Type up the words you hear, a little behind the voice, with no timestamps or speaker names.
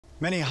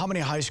Many Hominy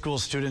High School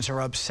students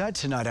are upset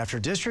tonight after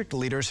district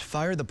leaders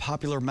fired the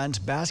popular men's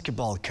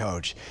basketball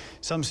coach.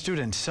 Some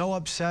students so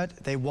upset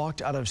they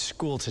walked out of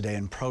school today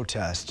in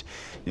protest.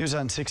 News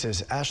on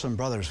 6's Ashlyn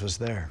Brothers was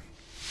there.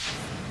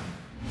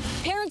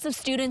 Parents of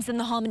students in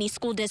the Hominy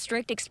School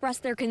District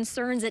expressed their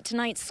concerns at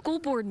tonight's school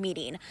board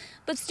meeting,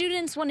 but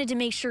students wanted to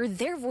make sure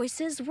their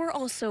voices were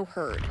also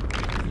heard.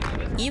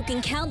 You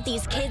can count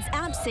these kids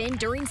absent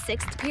during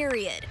sixth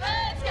period.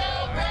 Let's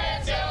go,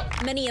 Reds,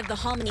 go! Many of the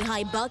Hominy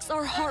High Bucks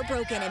are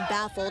heartbroken and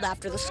baffled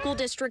after the school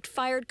district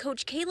fired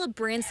Coach Caleb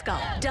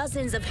Branscombe.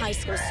 Dozens of high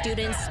school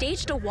students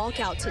staged a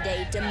walkout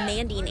today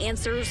demanding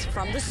answers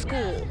from the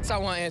school. I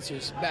want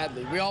answers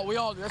badly. We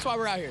all that's why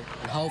we're out here.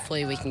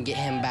 Hopefully we can get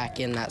him back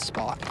in that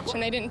spot.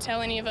 And they didn't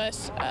tell any of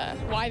us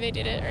why they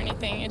did it or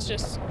anything. It's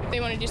just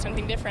they want to do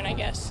something different, I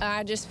guess.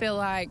 I just feel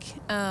like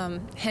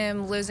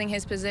him losing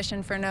his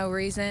position for no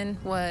reason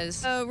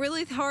was a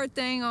really hard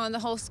thing on the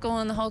whole school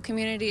and the whole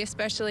community,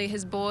 especially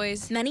his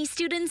boys. Many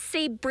students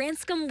say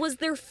Branscombe was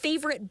their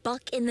favorite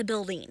Buck in the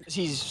building.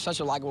 He's such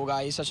a likable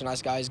guy. He's such a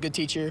nice guy. He's a good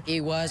teacher. He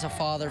was a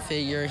father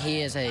figure.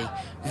 He is a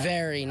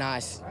very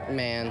nice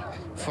man,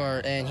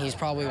 and he's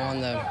probably one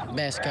of the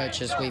best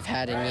coaches we've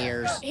had in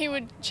years. He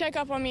would check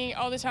up on me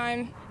all the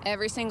time.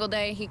 Every single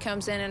day he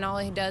comes in and all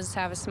he does is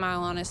have a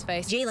smile on his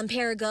face. Jalen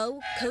Perigo,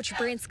 Coach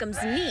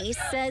Branscombe's niece,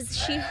 says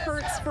she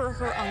hurts for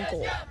her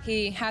uncle.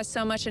 He has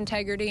so much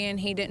integrity and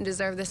he didn't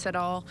deserve this at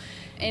all.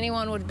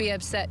 Anyone would be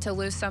upset to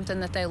lose something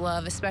that they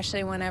love,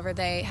 especially whenever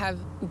they have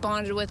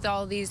bonded with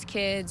all these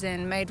kids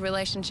and made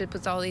relationships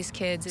with all these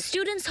kids.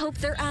 Students hope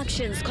their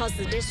actions cause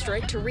the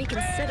district to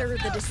reconsider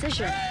the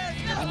decision.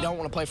 I don't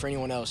want to play for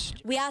anyone else.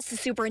 We asked the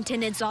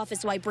superintendent's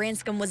office why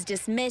Branscombe was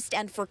dismissed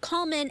and for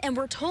comment, and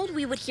we're told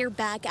we would hear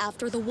back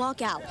after the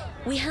walkout.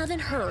 We haven't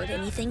heard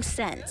anything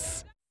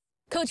since.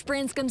 Coach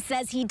Branscombe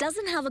says he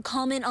doesn't have a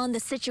comment on the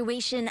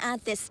situation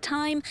at this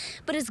time,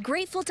 but is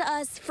grateful to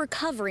us for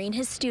covering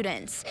his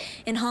students.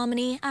 In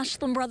Hominy,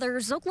 Ashlyn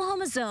Brothers,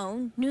 Oklahoma's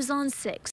Own, News on 6.